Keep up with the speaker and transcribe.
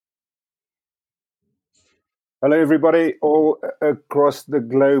Hello, everybody, all across the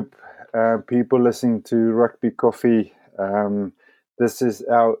globe. People listening to Rugby Coffee. This is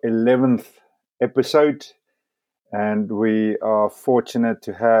our 11th episode, and we are fortunate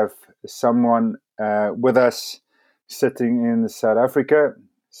to have someone with us sitting in South Africa,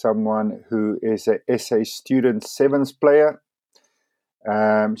 someone who is a SA Student Sevens player.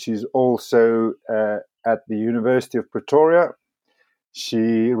 She's also at the University of Pretoria.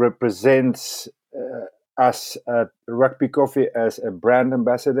 She represents us at Rugby Coffee as a brand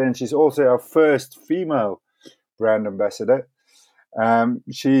ambassador, and she's also our first female brand ambassador.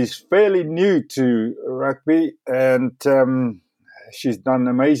 She's fairly new to rugby, and she's done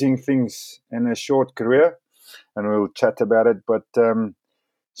amazing things in a short career, and we'll chat about it. But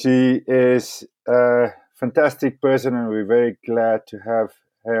she is a fantastic person, and we're very glad to have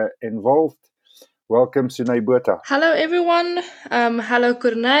her involved. Welcome, Sunay Botha. Hello, everyone. Hello,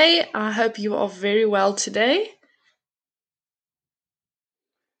 Kurnay. I hope you are very well today.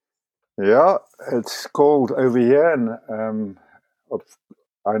 Yeah, it's cold over here, and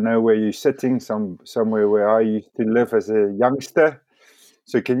I know where you're sitting, somewhere where I used to live as a youngster.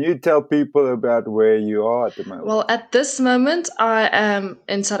 So, can you tell people about where you are at the moment? Well, at this moment, I am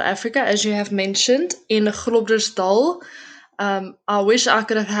in South Africa, as you have mentioned, in Groblersdal. I wish I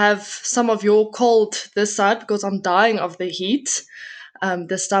could have some of your cold this side because I'm dying of the heat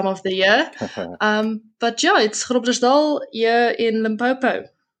this time of the year. But yeah, it's Groblersdal here in Limpopo.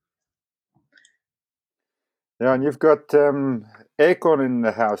 Yeah, and you've got aircon in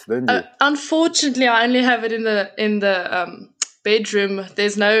the house, don't you? Unfortunately, I only have it in the bedroom.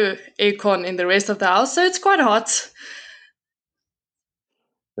 There's no aircon in the rest of the house, so it's quite hot.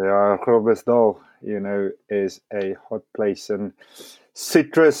 Yeah, Groblersdal, is a hot place, and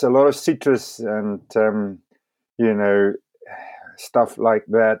citrus, a lot of citrus, and you know, stuff like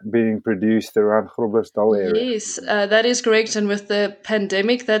that being produced around Groblersdal area. Yes, that is correct. And with the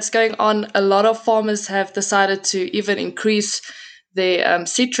pandemic that's going on, a lot of farmers have decided to even increase their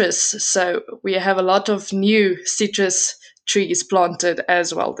citrus. So we have a lot of new citrus trees planted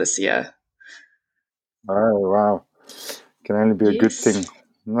as well this year. Oh, wow. Can only be a good Yes. thing.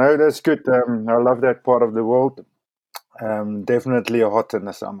 No, that's good. I love that part of the world. Definitely hot in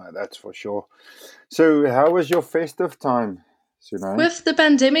the summer, that's for sure. So, how was your festive time, Sunay? With the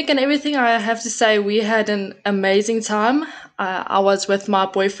pandemic and everything, I have to say we had an amazing time. I was with my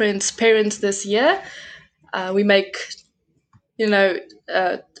boyfriend's parents this year. We make, you know,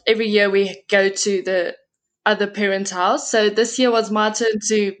 uh, every year we go to the other parent's house. So this year was my turn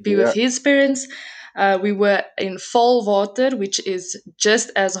to be with Yeah. his parents. We were in Volwater, which is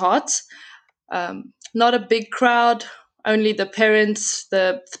just as hot. Not a big crowd, only the parents,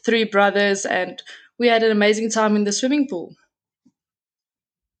 the three brothers, and we had an amazing time in the swimming pool.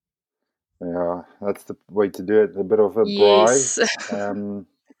 Yeah, that's the way to do it. A bit of a braai, Yes. um,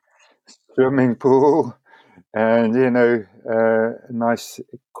 swimming pool, and a nice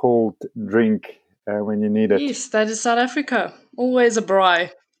cold drink when you need it. Yes, that is South Africa. Always a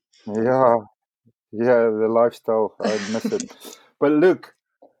braai. Yeah, yeah, the lifestyle, I miss it. But look,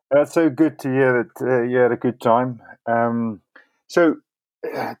 that's so good to hear that you had a good time. So,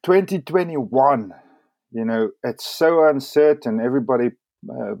 2021, it's so uncertain. Everybody,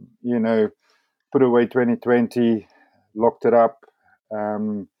 uh, you know, put away 2020, locked it up,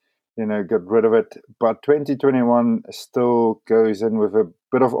 um, got rid of it. But 2021 still goes in with a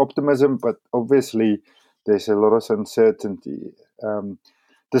bit of optimism, but obviously there's a lot of uncertainty.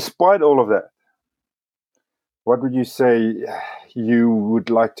 Despite all of that, what would you say you would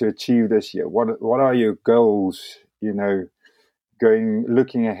like to achieve this year? What are your goals? Going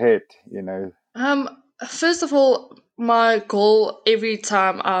looking ahead. Um, First of all, my goal every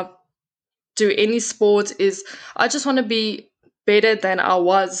time I do any sport is I just want to be better than I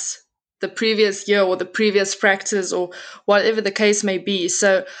was the previous year or the previous practice or whatever the case may be.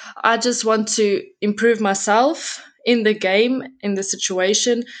 So I just want to improve myself in the game, in the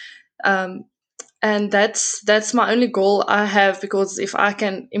situation. Um, and that's my only goal I have because if I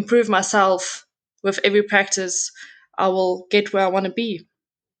can improve myself with every practice, I will get where I want to be.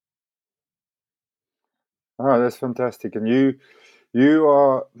 Oh, that's fantastic. And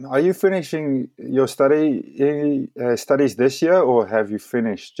are you finishing your studies this year, or have you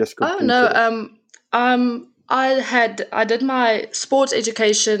finished, just Oh no, completed it? I did my sports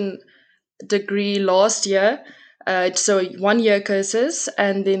education degree last year. So 1 year courses,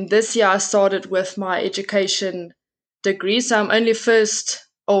 and then this year I started with my education degree. So I'm only first,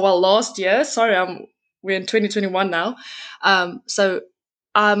 oh well, last year. Sorry, we're in 2021 now. So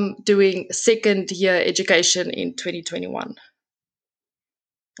I'm doing second year education in 2021.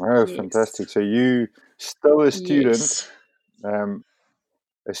 Oh, Yes. fantastic! So you still Yes. um,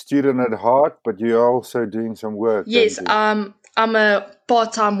 a student at heart, but you're also doing some work, don't Yes. you? I'm a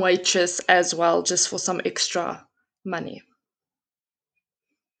part-time waitress as well, just for some extra money.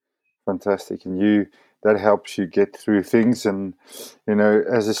 Fantastic. And you that helps you get through things. And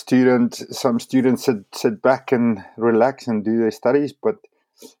as a student, some students sit back and relax and do their studies, but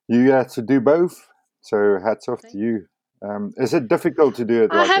you had to do both. So hats off to you. Is it difficult to do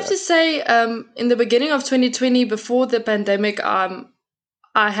it I like have that? to say, in the beginning of 2020, before the pandemic, I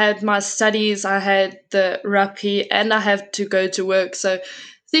had my studies, I had the rugby, and I had to go to work. So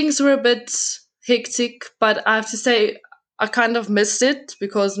things were a bit hectic, but I have to say, I kind of missed it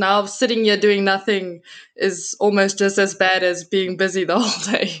because now sitting here doing nothing is almost just as bad as being busy the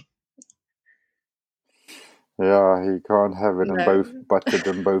whole day. Yeah, you can't have it in both No. butted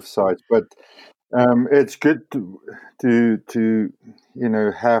on both sides. But it's good to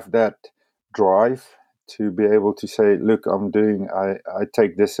have that drive to be able to say, look, I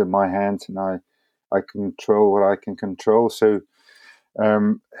take this in my hands and I control what I can control. So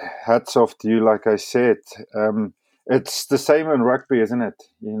um, hats off to you. Like I said, it's the same in rugby, isn't it?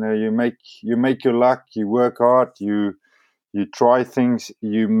 You make your luck, you work hard, you try things,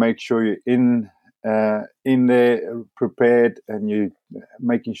 you make sure you're in there prepared, and you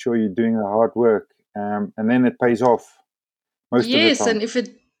making sure you're doing the hard work, and then it pays off most of the Yes, time. and if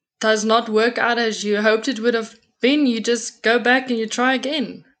it does not work out as you hoped it would have been, you just go back and you try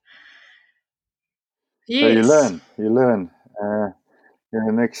again. So you Yes. learn, uh,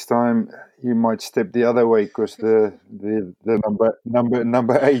 next time you might step the other way because the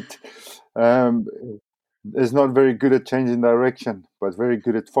number 8 um, is not very good at changing direction, but very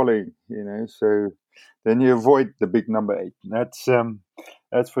good at following. So then you avoid the big number 8.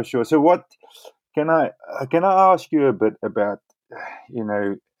 That's for sure. So what can I ask you a bit about you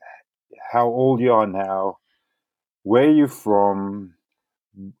know how old you are now, where you from,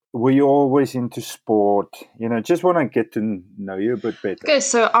 were you always into sport? Just want to get to know you a bit better. Okay,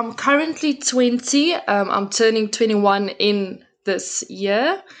 so I'm currently 20. I'm turning 21 in this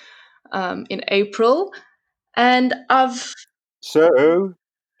year, in April. And I've, So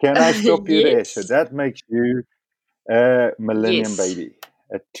can I stop you there? So yes, that makes you a millennium yes, baby,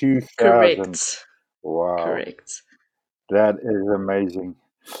 a 2000. correct, Wow, correct. that is amazing.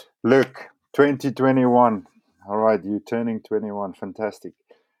 Look, 2021. All right, you turning 21. Fantastic.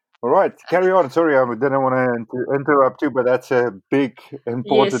 All right, carry on. Sorry, I didn't want to interrupt you, but that's a big,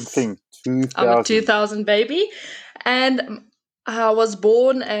 important Yes, thing. I'm a 2000. 2000 baby. And I was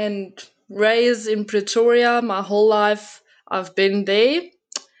born and raised in Pretoria my whole life. I've been there.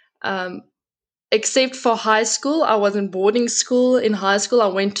 Um, Except for high school, I was in boarding school. In high school, I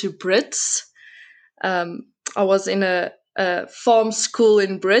went to Brits. Um, I was in a farm school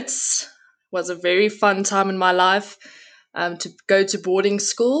in Brits. It was a very fun time in my life, to go to boarding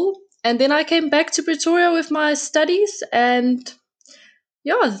school. And then I came back to Pretoria with my studies, and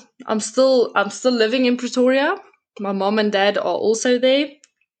yeah, I'm still living in Pretoria. My mom and dad are also there,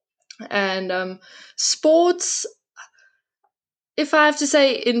 and sports. If I have to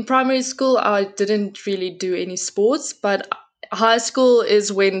say, in primary school, I didn't really do any sports, but high school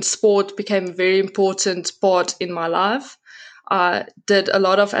is when sport became a very important part in my life. I did a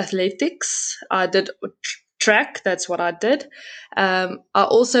lot of athletics. I did track, that's what I did. I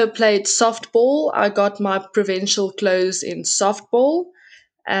also played softball. I got my provincial close in softball.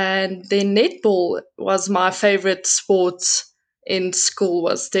 And then netball was my favorite sport in school,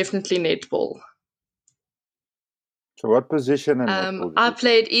 was definitely netball. So what position in netball did I you play?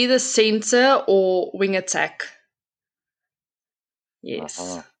 played either center or wing attack. Yes.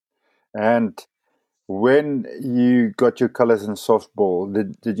 Uh-huh. And when you got your colors in softball,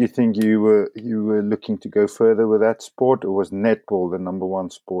 did you think you were looking to go further with that sport, or was netball the number one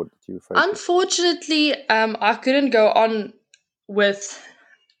sport that you focused? Unfortunately, I couldn't go on with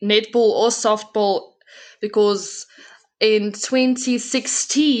netball or softball because in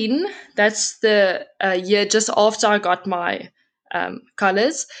 2016, that's the year just after I got my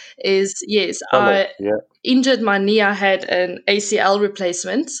colors, is yes, Colors, I yeah. injured my knee. I had an ACL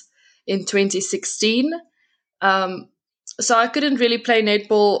replacement in 2016. Um, so I couldn't really play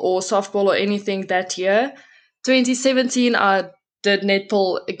netball or softball or anything that year. 2017, I did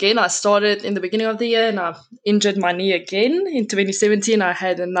netball again. I started in the beginning of the year and I injured my knee again. In 2017, I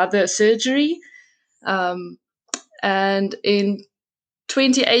had another surgery. Um, and in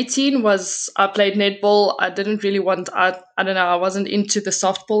 2018 was I played netball. I didn't really want. I don't know. I wasn't into the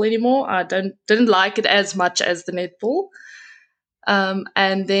softball anymore. I didn't like it as much as the netball.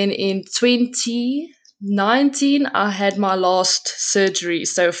 And then in 2019 19, I had my last surgery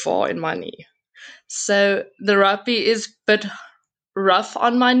so far in my knee. So the rugby is a bit rough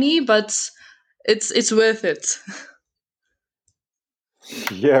on my knee, but it's worth it.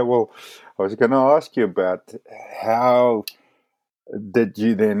 Yeah, well, I was going to ask you about how did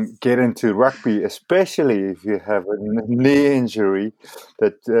you then get into rugby, especially if you have a knee injury,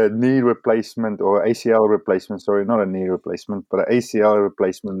 that knee replacement or ACL replacement, sorry, not a knee replacement, but an ACL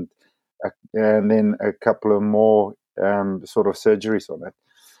replacement, and then a couple of more sort of surgeries on it.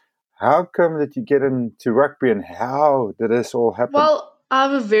 How come that you get into rugby and how did this all happen? Well, I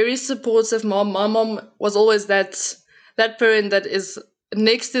have a very supportive mom. My mom was always that parent that is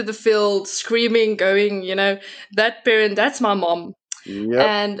next to the field, screaming, going, that parent. That's my mom, Yep.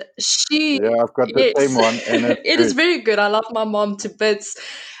 and she, Yeah, I've got the same yes, one, and it's it is good. very good. I love my mom to bits,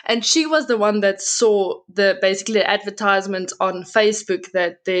 and she was the one that saw the basically advertisement on Facebook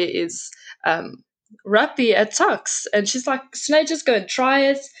that there is rugby at Tux, and she's like, "Sinead, just go and try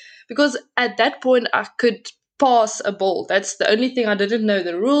it," because at that point I could pass a ball. That's the only thing. I didn't know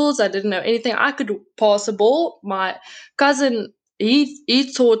the rules. I didn't know anything. I could pass a ball. My cousin,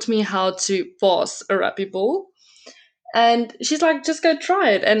 he taught me how to pass a rugby ball, and she's like, just go try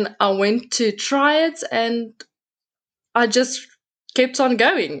it. And I went to try it, and I just kept on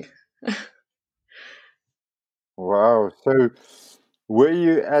going. Wow. So, were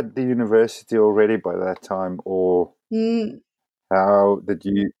you at the university already by that time, or Mm, how did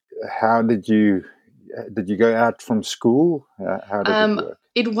you? How did you go out from school? How did it work?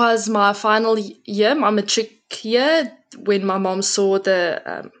 it was my final year, my matric year, when my mom saw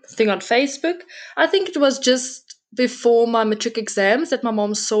the thing on Facebook. I think it was just before my matric exams that my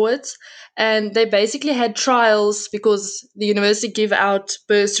mom saw it. And they basically had trials because the university give out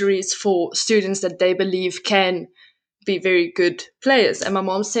bursaries for students that they believe can be very good players. And my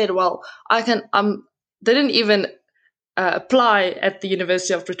mom said, "Well, I can." Didn't even apply at the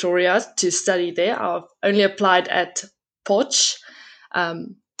University of Pretoria to study there. I've only applied at Potch.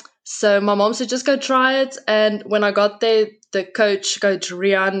 Um, so my mom said, "Just go try it." And when I got there, the coach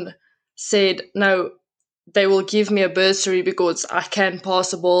Rian, said, "No, they will give me a bursary because I can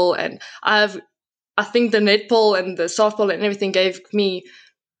pass a ball, and I think the netball and the softball and everything gave me,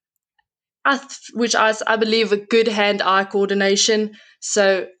 I believe, a good hand-eye coordination,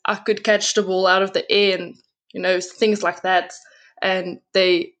 so I could catch the ball out of the air and things like that. And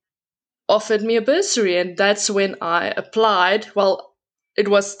they offered me a bursary, and that's when I applied. Well, it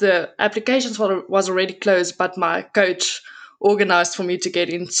was the applications was already closed, but my coach organized for me to get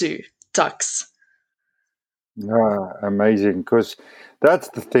into Tux. Ah, amazing. Because that's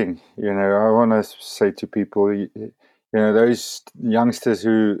the thing, I want to say to people, those youngsters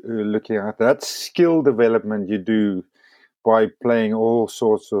who are looking at that skill development you do by playing all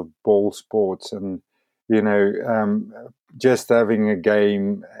sorts of ball sports and, you know, um, just having a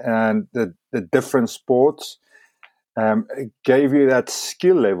game and the different sports it gave you that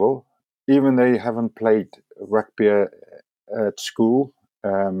skill level, even though you haven't played rugby at school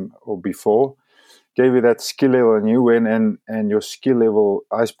or before gave you that skill level and you went and your skill level.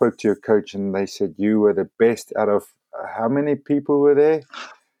 I spoke to your coach and they said you were the best out of how many people were there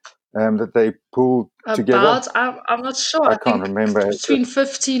that they pulled together. I'm not sure. I I can't think remember. between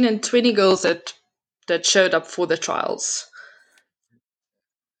 15 and 20 girls that showed up for the trials.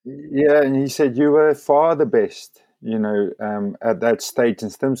 Yeah, and he said you were far the best, at that stage in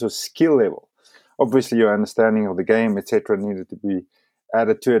terms of skill level. Obviously, your understanding of the game, etc., needed to be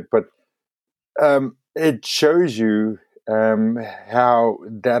added to it, but it shows you how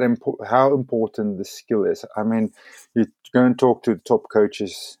important the skill is. I mean, you go and talk to the top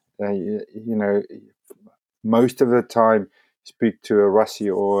coaches. Most of the time, speak to a Russie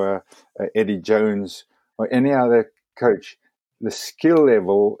or a Eddie Jones or any other coach. The skill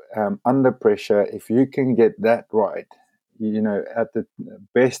level under pressure, if you can get that right, at the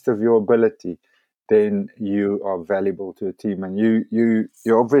best of your ability, then you are valuable to a team. And you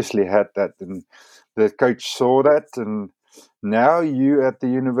obviously had that, and the coach saw that, and now you at the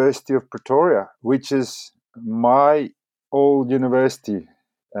University of Pretoria, which is my old university,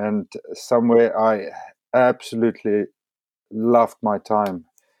 and somewhere I absolutely loved my time.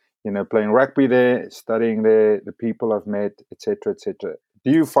 Playing rugby there, studying there, the people I've met, etc., etc. Do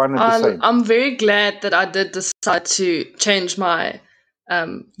you find it the same? I'm very glad that I did decide to change my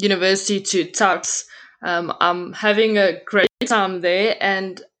university to Tux. I'm having a great time there,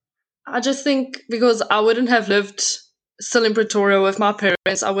 and I just think because I wouldn't have lived still in Pretoria with my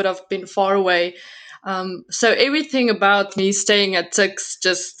parents, I would have been far away. So everything about me staying at Tux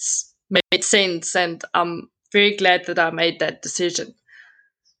just made sense, and I'm very glad that I made that decision.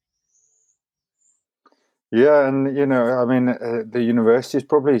 Yeah, and I mean, the university is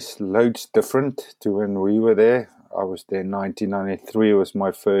probably loads different to when we were there. I was there in 1993. Was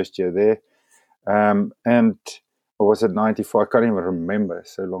my first year there, and or was it 94? I can't even remember.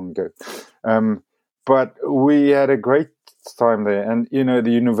 So long ago. But we had a great time there, and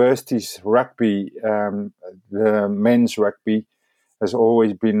the university's rugby, the men's rugby, has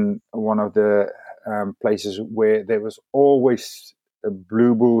always been one of the places where there was always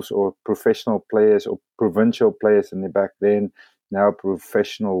blue bulls or professional players or provincial players in the back then, now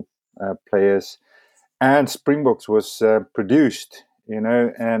professional players. And Springboks was produced,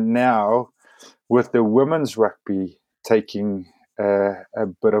 and now with the women's rugby taking a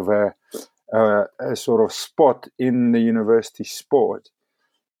bit of a sort of spot in the university sport,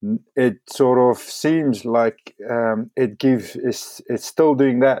 it sort of seems like it's still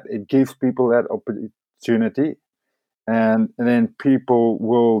doing that. It gives people that opportunity, and then people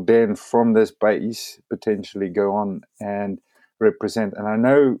will then from this base potentially go on and represent. And I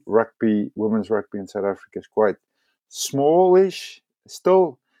know women's rugby in South Africa is quite smallish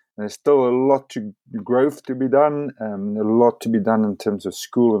still. There's still a lot to growth to be done, a lot to be done in terms of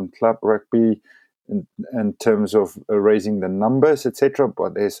school and club rugby, in terms of raising the numbers, etc.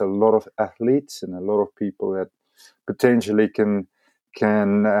 But there's a lot of athletes and a lot of people that potentially can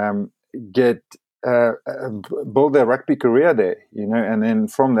get build their rugby career there, and then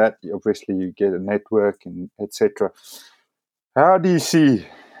from that, obviously, you get a network and etc. How do you see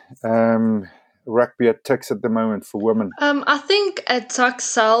rugby at Tuks at the moment for women? I think at Tuck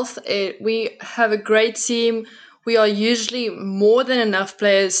South, we have a great team. We are usually more than enough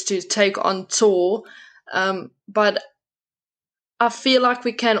players to take on tour, but I feel like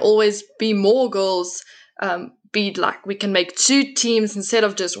we can always be more girls. Be like we can make two teams instead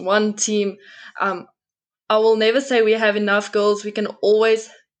of just one team. Um, I will never say we have enough girls. We can always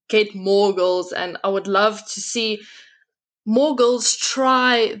get more girls, and I would love to see more girls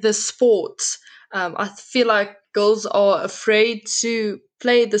try the sport. I feel like girls are afraid to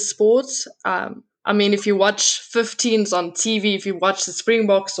play the sport. I mean, if you watch 15s on TV, if you watch the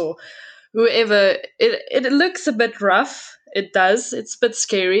Springboks or whoever, it looks a bit rough. It does. It's a bit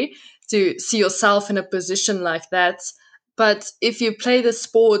scary to see yourself in a position like that. But if you play the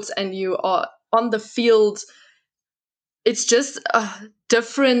sport and you are on the field, it's just a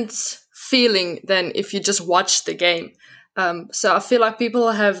different feeling than if you just watch the game. So I feel like people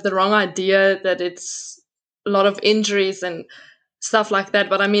have the wrong idea that it's a lot of injuries and stuff like that.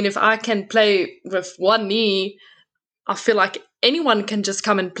 But I mean, if I can play with one knee, I feel like anyone can just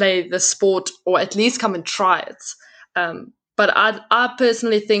come and play the sport or at least come and try it. But I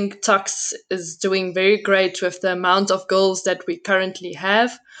personally think Tux is doing very great with the amount of girls that we currently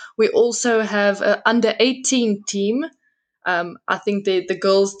have. We also have an under 18 team. I think the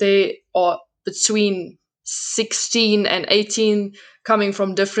girls there are between 16 and 18, coming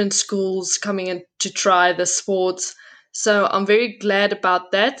from different schools, coming in to try the sports. So I'm very glad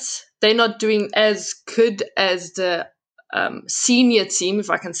about that. They're not doing as good as the senior team, if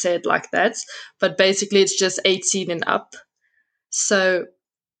I can say it like that, but basically it's just 18 and up. So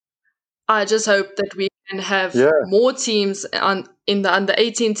I just hope that we can have Yeah, more teams in the under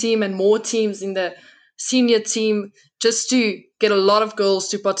 18 team and more teams in the senior team, just to get a lot of girls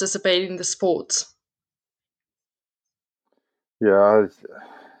to participate in the sport. yeah.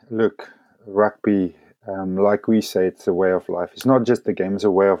 Look, rugby, like we say, it's a way of life. It's not just a game; it's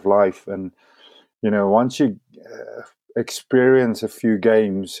a way of life. And once you experience a few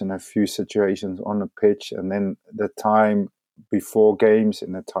games and a few situations on the pitch, and then the time before games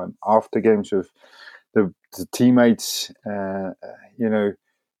and the time after games with the teammates, you know,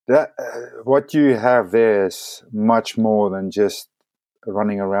 that what you have there is much more than just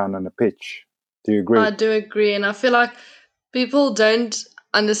running around on the pitch. Do you agree? I do agree, and I feel like people don't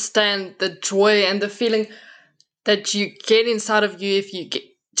understand the joy and the feeling that you get inside of you if you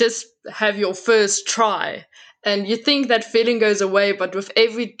just have your first try. And you think that feeling goes away, but with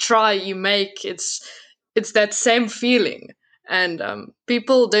every try you make, it's that same feeling. And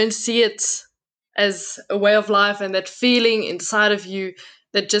people don't see it as a way of life and that feeling inside of you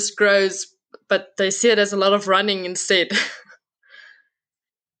that just grows, but they see it as a lot of running instead.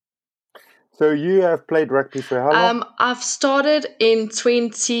 So you have played rugby for how long? I've started in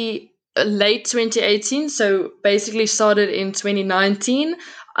 20 late 2018, so basically started in 2019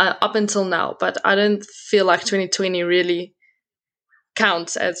 up until now. But I don't feel like 2020 really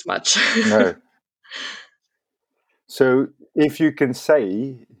counts as much. No. So if you can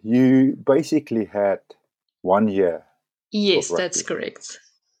say you basically had 1 year of Yes, that's rugby, correct.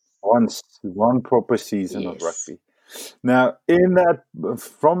 one proper season of Yes. rugby. Now, in that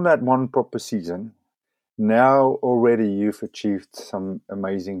from that one proper season, now already you've achieved some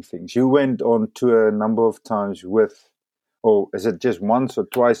amazing things. You went on to a number of times with, or is it just once or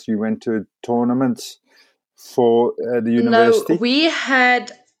twice you went to tournaments for the No, university? we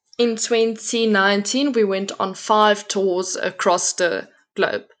had in 2019, we went on 5 tours across the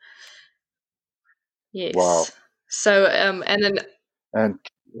globe. Yes. Wow. So, and then, And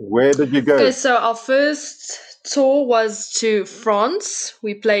where did you okay, go? so our first tour was to France.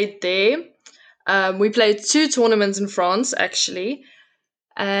 We played there. We played 2 tournaments in France, actually.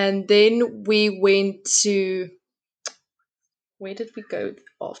 And then we went to, where did we go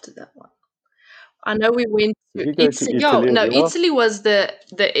after that one? I know we went Did to you go to Italy. Yeah, Italy as no, well? Italy was the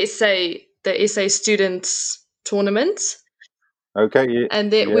essay students tournament, Okay. Yeah.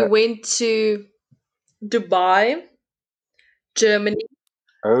 and then we Yeah. went to Dubai, Germany.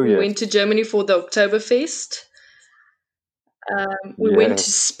 Oh We went yes. to Germany for the Oktoberfest. We went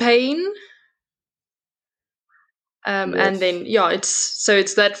to Yes. Spain, and Yes. then yeah, it's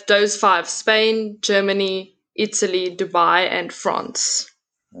that those five: Spain, Germany, Italy, Dubai, and France.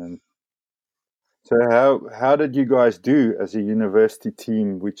 And so how did you guys do as a university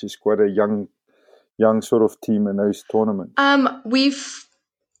team, which is quite a young sort of team in those tournaments? We've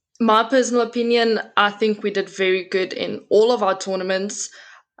My personal opinion, I think we did very good in all of our tournaments.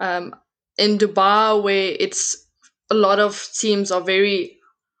 Um, in Dubai, where it's a lot of teams are very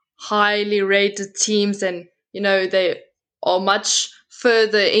highly rated teams, and they are much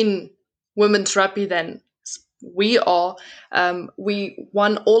further in women's rugby than we are. We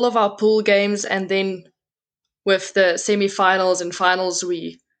won all of our pool games, and then with the semi-finals and finals,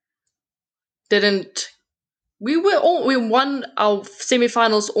 didn't we won our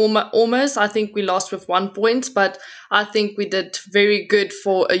semi-finals almost. I think we lost with 1 point, but I think we did very good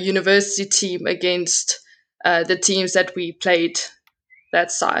for a university team against the teams that we played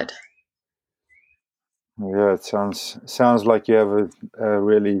that side. Yeah, it sounds like you have a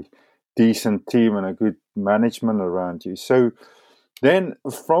really decent team and a good management around you. So then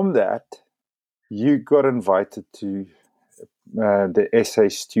from that, you got invited to the SA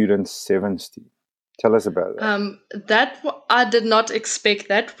Students Sevens team. Tell us about that. I did not expect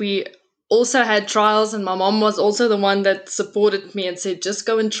that. We also had trials, and my mom was also the one that supported me and said, "Just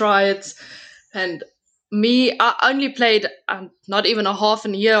go and try it." And I only played not even a half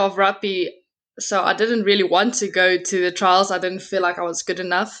a year of rugby, so I didn't really want to go to the trials. I didn't feel like I was good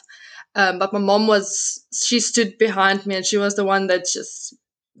enough. But my mom she stood behind me, and she was the one that just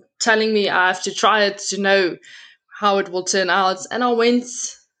telling me I have to try it to know how it will turn out. And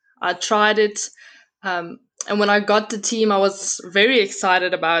I tried it. And when I got the team, I was very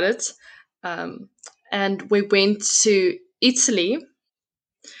excited about it. Um, and we went to Italy.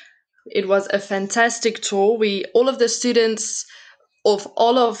 It was a fantastic tour. All of the students of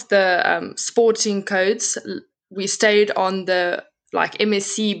all of the sporting codes, we stayed on the like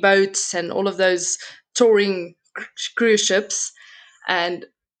MSC boats and all of those touring cruise ships. And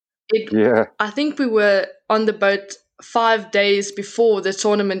it Yeah, I think we were on the boat 5 days before the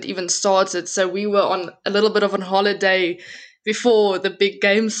tournament even started. So we were on a little bit of a holiday before the big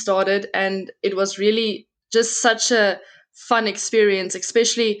game started. And it was really just such a fun experience,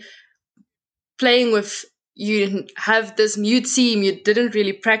 especially playing with you have this new team. You didn't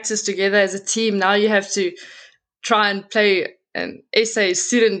really practice together as a team. Now you have to try and play an SA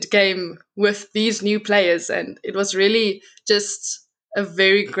student game with these new players. And it was really just a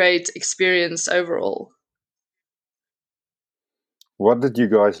very great experience overall. what did you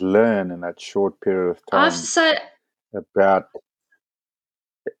guys learn in that short period of I have to time say, about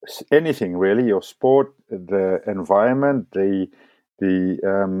anything really? Your sport, the environment, the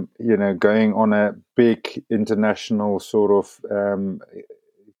going on a big international sort of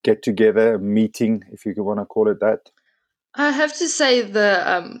get together meeting, if you want to call it that.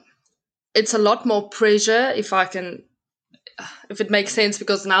 the it's a lot more pressure if it makes sense,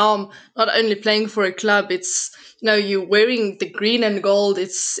 because now I'm not only playing for a club. It's you're wearing the green and gold.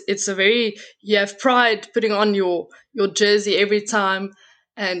 It's a very You have pride putting on your jersey every time,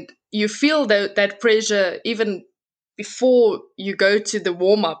 and you feel that pressure even before you go to the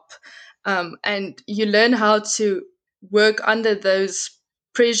warm up, and you learn how to work under those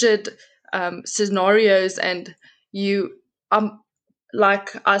pressured scenarios. And you like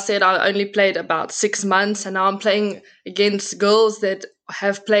I said, I only played about 6 months, and now I'm playing against girls that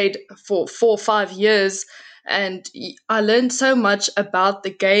have played for 4 or 5 years. And I learned so much about the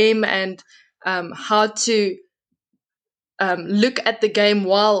game, and how to look at the game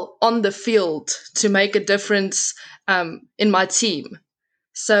while on the field to make a difference in my team.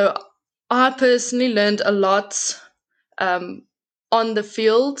 So I personally learned a lot um, on the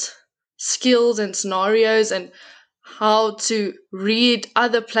field. skills and scenarios and how to read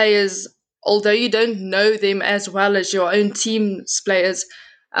other players, although you don't know them as well as your own team's players,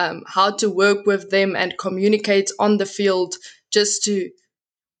 how to work with them and communicate on the field just to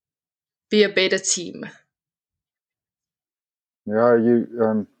be a better team. Yeah,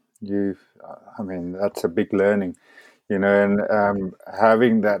 you. I mean, that's a big learning, and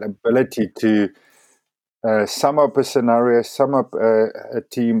having that ability to sum up a scenario, sum up a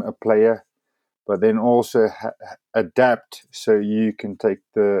team, a player, but then also adapt so you can take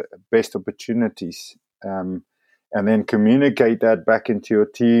the best opportunities, and then communicate that back into your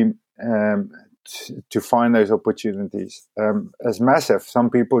team, to find those opportunities. As massive. Some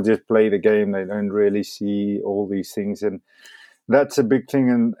people just play the game; they don't really see all these things, and that's a big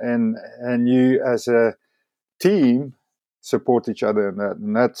thing. And you as a team support each other in that,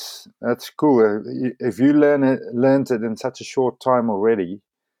 and that's cool. If you learned it in such a short time already,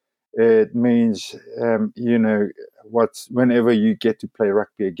 it means what's whenever you get to play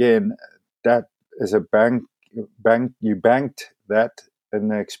rugby again, that is a bank you banked that in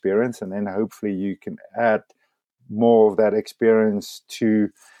the experience, and then hopefully you can add more of that experience to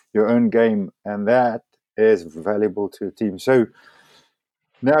your own game, and that is valuable to a team. So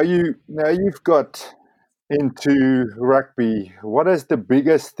now you've got into rugby. What is the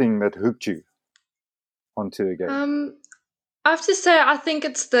biggest thing that hooked you onto the game? Um, I have to say, I think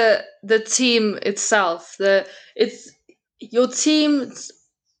it's the team itself. It's your team.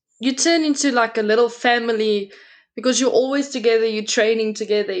 You turn into like a little family because you're always together. You're training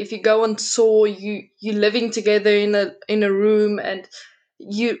together. If you go on tour, you living together in a room, and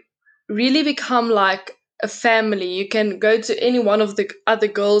you really become like a family. You can go to any one of the other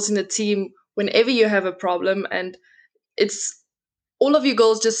girls in the team whenever you have a problem, and it's all of you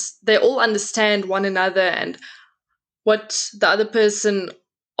girls just they all understand one another and what the other person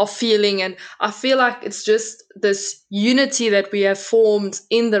are feeling. And I feel like it's just this unity that we have formed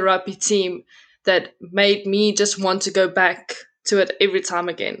in the rugby team that made me just want to go back to it every time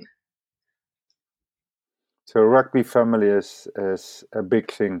again. So rugby family is a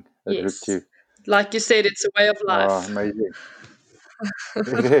big thing that hooked Yes. you. Like you said, it's a way of Oh, life. amazing.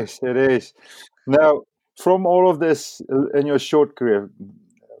 It is. It is. Now, from all of this in your short career,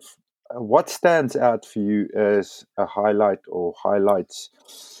 what stands out for you as a highlight or highlights?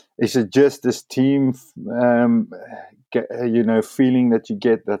 Is it just this team, feeling that you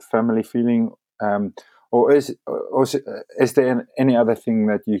get, that family feeling, or is there any other thing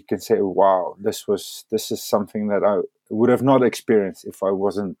that you can say, "Wow, this is something that I would have not experienced if I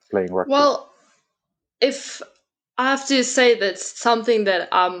wasn't playing rugby"? Well, if I have to say that something that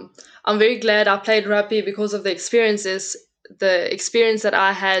I'm very glad I played rugby because of the experience that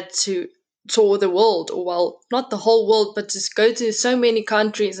I had to tour the world, or well, not the whole world, but just go to so many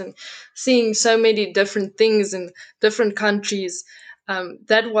countries and seeing so many different things in different countries.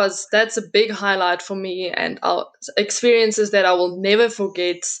 That's a big highlight for me, and experiences that I will never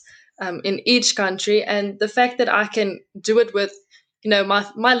forget in each country. And the fact that I can do it with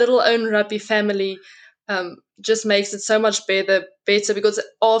my little own rugby family just makes it so much better because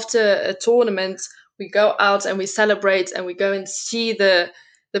after a tournament we go out and we celebrate and we go and see the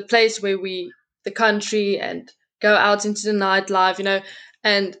place where we the country and go out into the nightlife,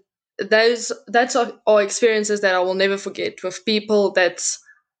 and that's are experiences that I will never forget with people that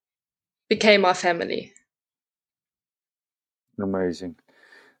became my family. Amazing.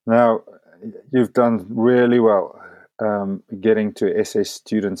 Now, you've done really well, getting to SS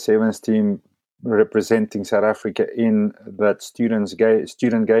Student Sevens team, representing South Africa in that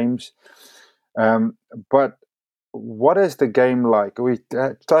student games. Um, but what is the game like? We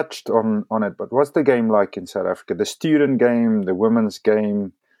touched on it, but what's the game like in South Africa? The student game, the women's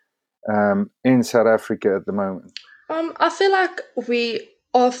game, in South Africa at the moment. I feel like we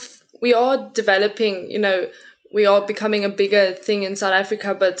are developing, we are becoming a bigger thing in South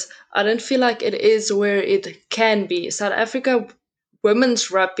Africa, but I don't feel like it is where it can be. South Africa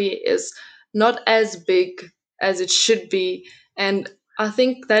women's rugby is not as big as it should be, and I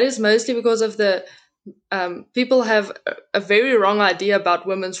think that is mostly because of the people have a very wrong idea about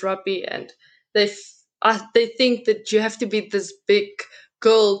women's rugby, and they think that you have to be this big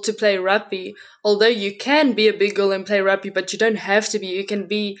girl to play rugby. Although you can be a big girl and play rugby, but you don't have to be. You can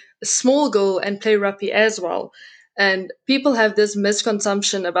be a small girl and play rugby as well. And people have this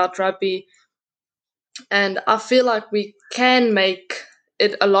misconception about rugby, and I feel like we can make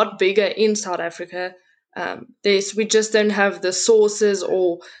it a lot bigger in South Africa. We just don't have the sources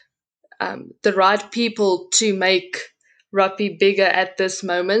or the right people to make rugby bigger at this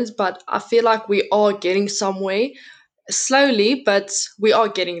moment, but I feel like we are getting somewhere. slowly, but we are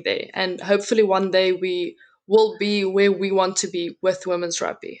getting there. And hopefully one day we will be where we want to be with women's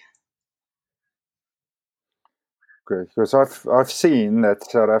rugby. Great, because I've seen that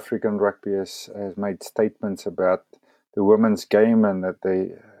South African rugby has made statements about the women's game and that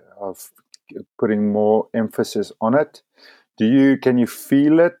they are putting more emphasis on it. Can you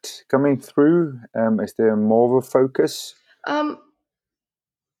feel it coming through? Is there more of a focus? Um,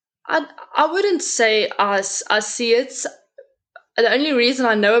 I wouldn't say I see it. The only reason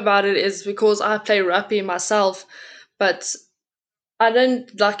I know about it is because I play rugby myself, but I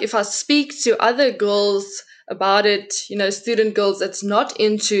don't like if I speak to other girls about it, student girls that's not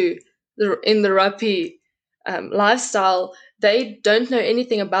into the rugby lifestyle, they don't know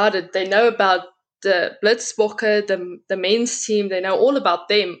anything about it. They know about the Blitzbokke, the men's team, they know all about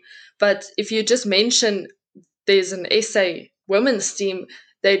them. But if you just mention there's an SA women's team,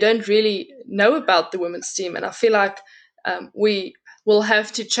 they don't really know about the women's team. And I feel like we will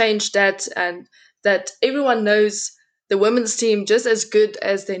have to change that, and that everyone knows the women's team just as good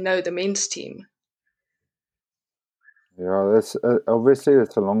as they know the men's team. Yeah, that's obviously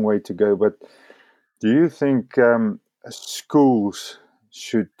it's a long way to go. But do you think schools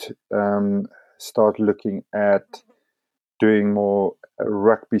should start looking at doing more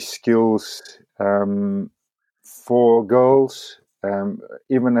rugby skills for girls,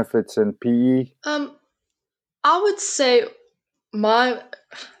 even if it's in PE? I would say my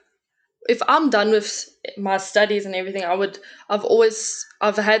if I'm done with my studies and everything,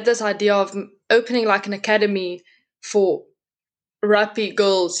 I've had this idea of opening like an academy for rugby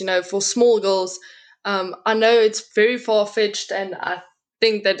girls, for small girls. I know it's very far fetched, and I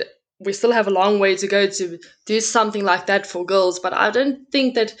think that we still have a long way to go to do something like that for girls. But I don't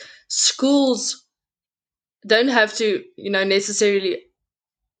think that schools don't have to, necessarily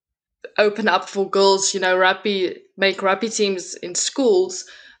open up for girls, rugby, make rugby teams in schools.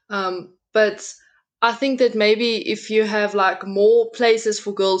 But I think that maybe if you have like more places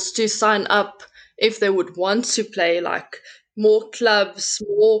for girls to sign up if they would want to play, like more clubs,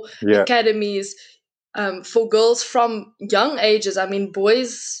 more Yeah. academies, for girls from young ages. I mean,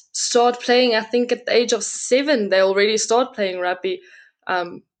 boys start playing, I think, at the age of 7, they already start playing rugby.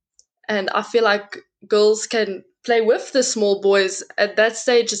 Um, and I feel like girls can play with the small boys. At that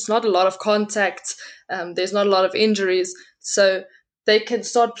stage, it's not a lot of contact. There's not a lot of injuries, so they can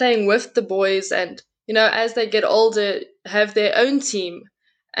start playing with the boys, and as they get older, have their own team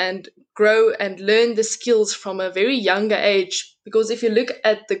and grow and learn the skills from a very younger age. Because if you look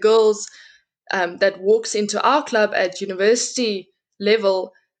at the girls that walks into our club at university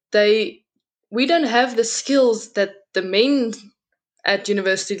level, they we don't have the skills that the men at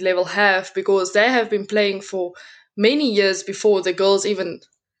university level have, because they have been playing for many years before the girls even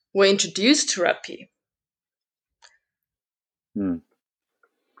were introduced to rugby. Hmm.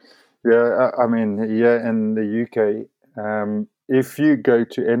 Yeah, I mean, here in the UK, if you go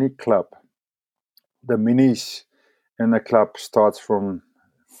to any club, the minis in the club starts from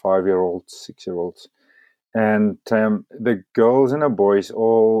 5-year-olds, 6-year-olds, and the girls and the boys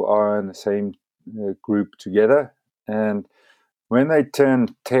all are in the same group together. And when they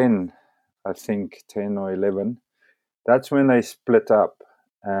turn 10, I think 10 or 11, that's when they split up,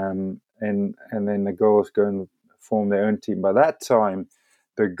 and then the girls go and form their own team. By that time,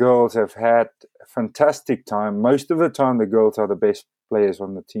 the girls have had a fantastic time. Most of the time, the girls are the best players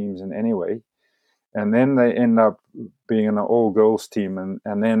on the teams in any way, and then they end up being an all-girls team,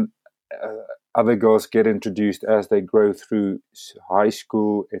 and then other girls get introduced as they grow through high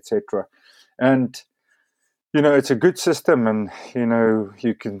school, etc. And it's a good system, and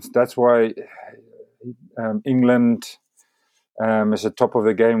you can. That's why England is the top of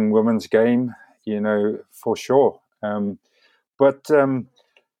the game, women's game, for sure. But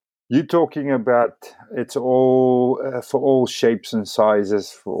you're talking about it's all for all shapes and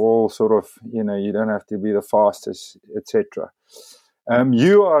sizes, for all sort of, you don't have to be the fastest, etc.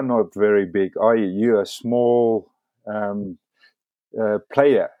 You are not very big, are you? You're a small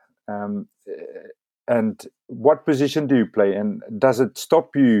player. And what position do you play? And does it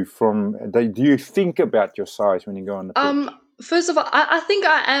stop you from? Do you think about your size when you go on the pitch? First of all, I think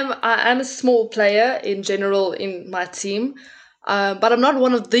I am a small player in general in my team, but I'm not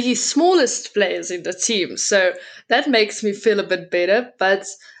one of the smallest players in the team, so that makes me feel a bit better. But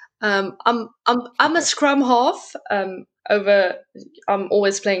I'm a scrum half. Over I'm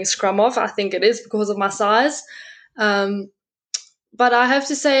always playing scrum half. I think it is because of my size. Um, but I have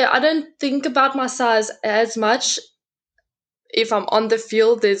to say I don't think about my size as much. If I'm on the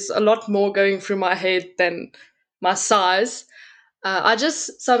field, there's a lot more going through my head than my size. I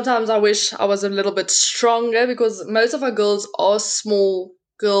just sometimes I wish I was a little bit stronger because most of our girls are small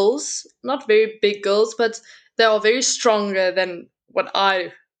girls, not very big girls, but they are very stronger than what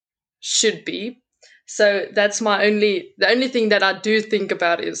I should be. So that's the only thing that I do think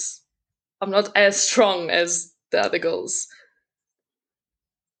about is I'm not as strong as the other girls.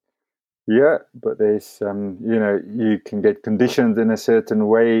 Yeah, but there's you can get conditioned in a certain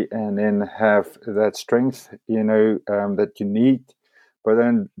way and then have that strength, that you need, but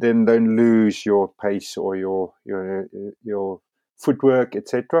then don't lose your pace or your footwork,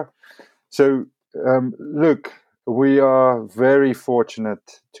 etc. So, look, we are very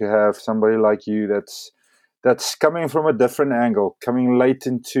fortunate to have somebody like you that's coming from a different angle, coming late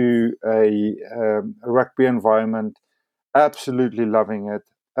into a rugby environment, absolutely loving it,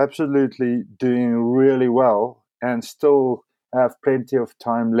 absolutely doing really well, and still have plenty of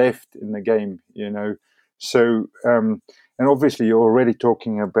time left in the game. So, and obviously, you're already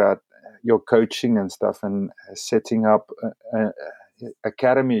talking about your coaching and stuff and setting up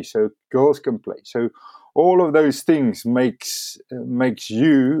academy so girls can play. So all of those things makes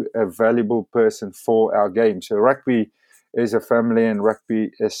you a valuable person for our game. So rugby is a family, and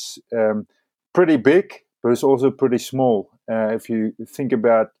rugby is pretty big, but it's also pretty small. If you think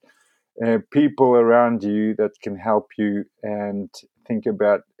about people around you that can help you, and think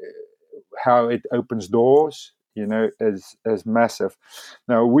about how it opens doors, as massive.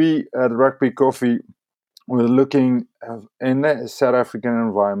 Now we at Rugby Coffee, we're looking in the South African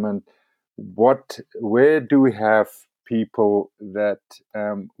environment. Where do we have people that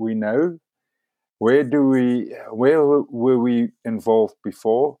we know? Where were we involved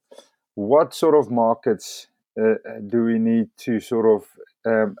before? What sort of markets do we need to sort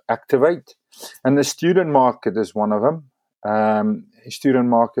of activate? And the student market is one of them. Student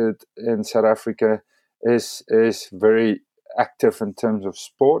market in South Africa is very active in terms of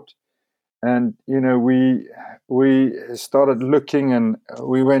sport, and we started looking, and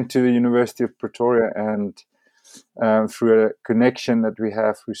we went to the University of Pretoria, and through a connection that we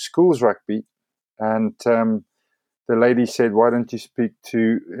have through schools rugby, and the lady said, "Why don't you speak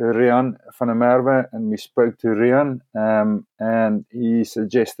to Rian van der Merwe?" And we spoke to Rian, and he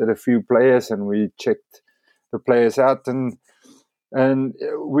suggested a few players, and we checked the players out, and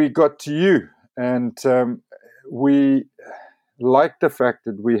we got to you, and we like the fact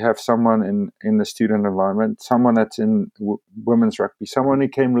that we have someone in the student environment, someone that's in women's rugby, someone who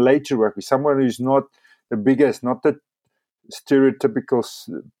came late to rugby, someone who's not the biggest, not the stereotypical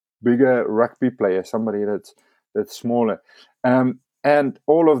bigger rugby player, somebody that's smaller, and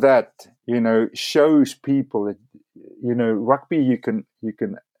all of that, shows people that rugby you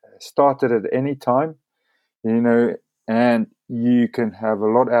can start it at any time, and you can have a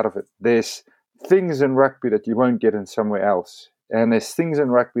lot out of it. There's things in rugby that you won't get in somewhere else, and there's things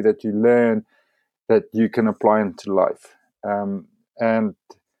in rugby that you learn that you can apply into life. And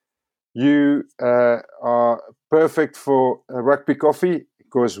you are perfect for Rugby Coffee,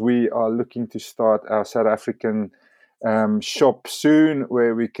 because we are looking to start our South African shop soon,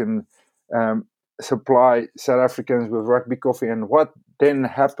 where we can supply South Africans with Rugby Coffee. And what then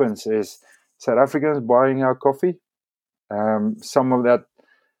happens is South Africans buying our coffee. Some of that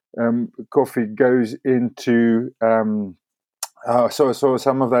coffee goes into so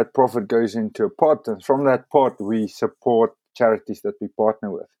some of that profit goes into a pot, and from that pot we support charities that we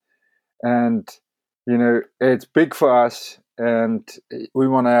partner with. And it's big for us, and we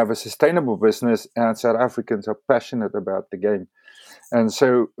want to have a sustainable business, and South Africans are passionate about the game. And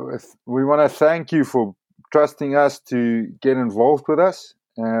so we want to thank you for trusting us to get involved with us,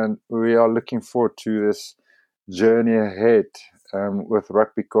 and we are looking forward to this journey ahead, with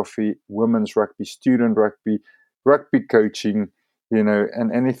Rugby Coffee, women's rugby, student rugby, rugby coaching,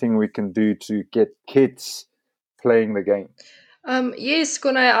 and anything we can do to get kids playing the game. Yes,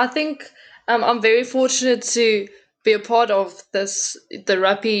 Gunnar, I think I'm very fortunate to be a part of the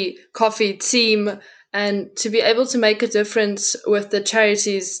Rugby Coffee team, and to be able to make a difference with the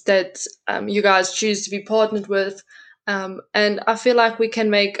charities that you guys choose to be partnered with. And I feel like we can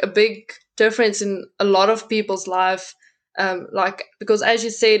make a big difference in a lot of people's life. Because as you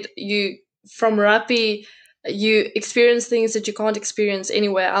said, you from rugby, you experience things that you can't experience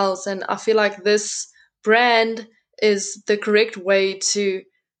anywhere else. And I feel like this brand is the correct way to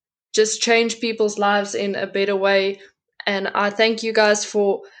just change people's lives in a better way. And I thank you guys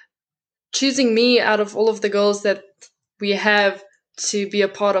for choosing me out of all of the girls that we have to be a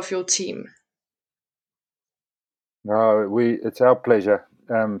part of your team. No, it's our pleasure.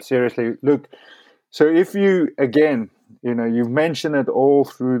 Seriously, look. So if you again, you've mentioned it all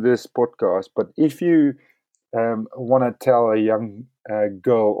through this podcast, but if you want to tell a young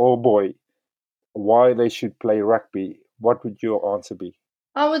girl or boy why they should play rugby, what would your answer be?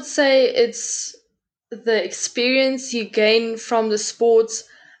 I would say it's the experience you gain from the sports.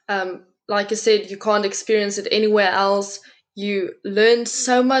 Like I said, you can't experience it anywhere else. You learn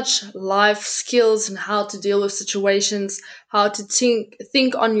so much life skills and how to deal with situations, how to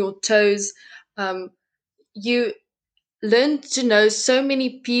think on your toes. You learn to know so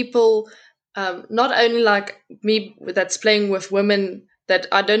many people, not only like me that's playing with women, that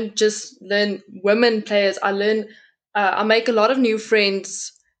I don't just learn women players, I make a lot of new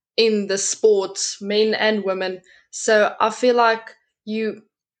friends in the sports, men and women. So I feel like you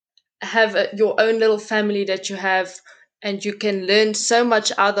have your own little family that you have, and you can learn so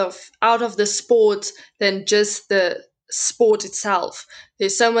much out of the sport than just the sport itself.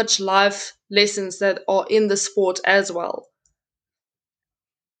 There's so much life lessons that are in the sport as well.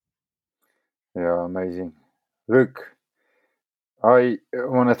 Yeah, amazing. Look, I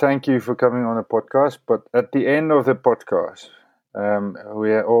want to thank you for coming on the podcast, but at the end of the podcast,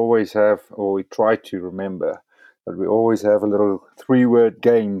 we always have, or we try to remember, that we always have a little 3-word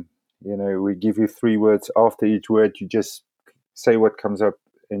game. You know, we give you 3 words. After each word, you just say what comes up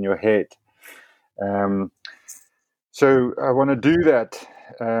in your head. Um, so I want to do that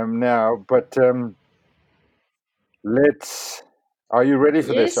now, but let's. Are you ready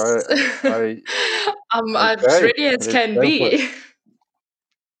for this? Yes. I I'm as okay. ready as Let's can go for it. be.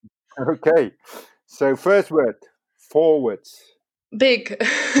 Okay. So first word, forwards, Big.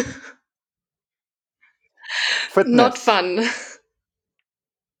 Not fitness, fun. I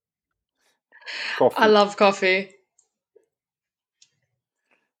coffee. love coffee.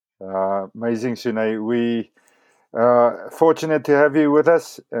 Amazing, Sune. We fortunate to have you with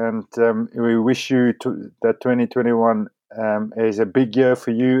us, and we wish you that 2021 is a big year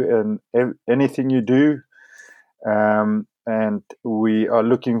for you and anything you do. And we are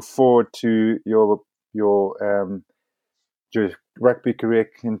looking forward to your rugby career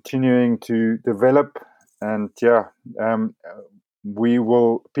continuing to develop. And yeah, um,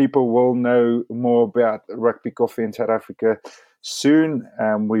 people will know more about rugby coffee in South Africa soon.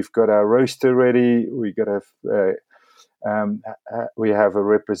 We've got our roster ready. We have a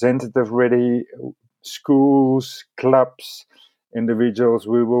representative ready. Schools, clubs, individuals.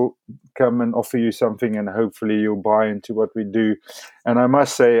 We will come and offer you something, and hopefully you'll buy into what we do. And I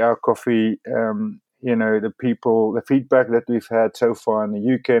must say, our coffee. The feedback that we've had so far in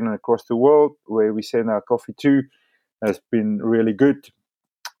the UK and across the world, where we send our coffee to, has been really good.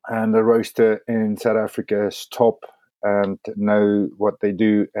 And the roaster in South Africa is top and know what they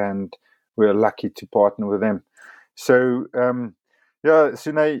do, and we're lucky to partner with them. So, yeah,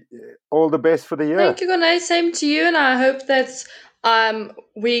 Sune, all the best for the Thank year. you, Gunay. Same to you, and I hope that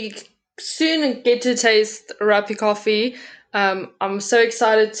we soon get to taste Rappi coffee. I'm so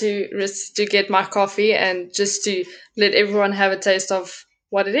excited to get my coffee and just to let everyone have a taste of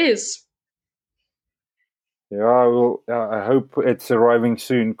what it is. Yeah, I will. I hope it's arriving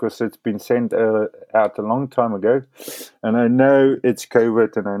soon because it's been sent out a long time ago, and I know it's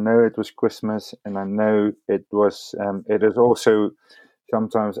COVID, and I know it was Christmas, and I know it was. It is also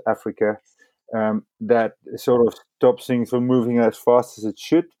sometimes Africa that sort of stops things from moving as fast as it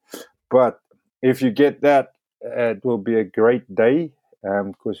should. But if you get that, it will be a great day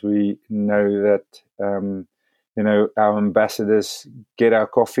because we know that our ambassadors get our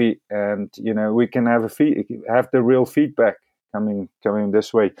coffee, and we can have the real feedback coming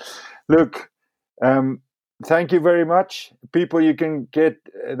this way. Look, thank you very much, people. You can get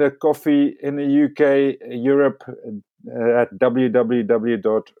the coffee in the UK, Europe, at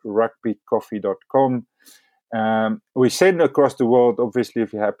www.rugbycoffee.com. We send across the world, obviously,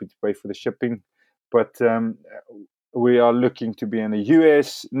 if you're happy to pay for the shipping. But we are looking to be in the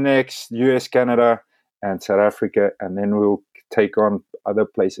US next, US, Canada, and South Africa. And then we'll take on other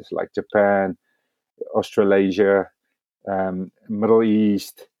places like Japan, Australasia, Middle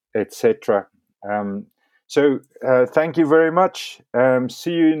East, etc. So thank you very much.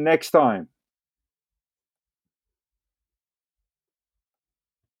 See you next time.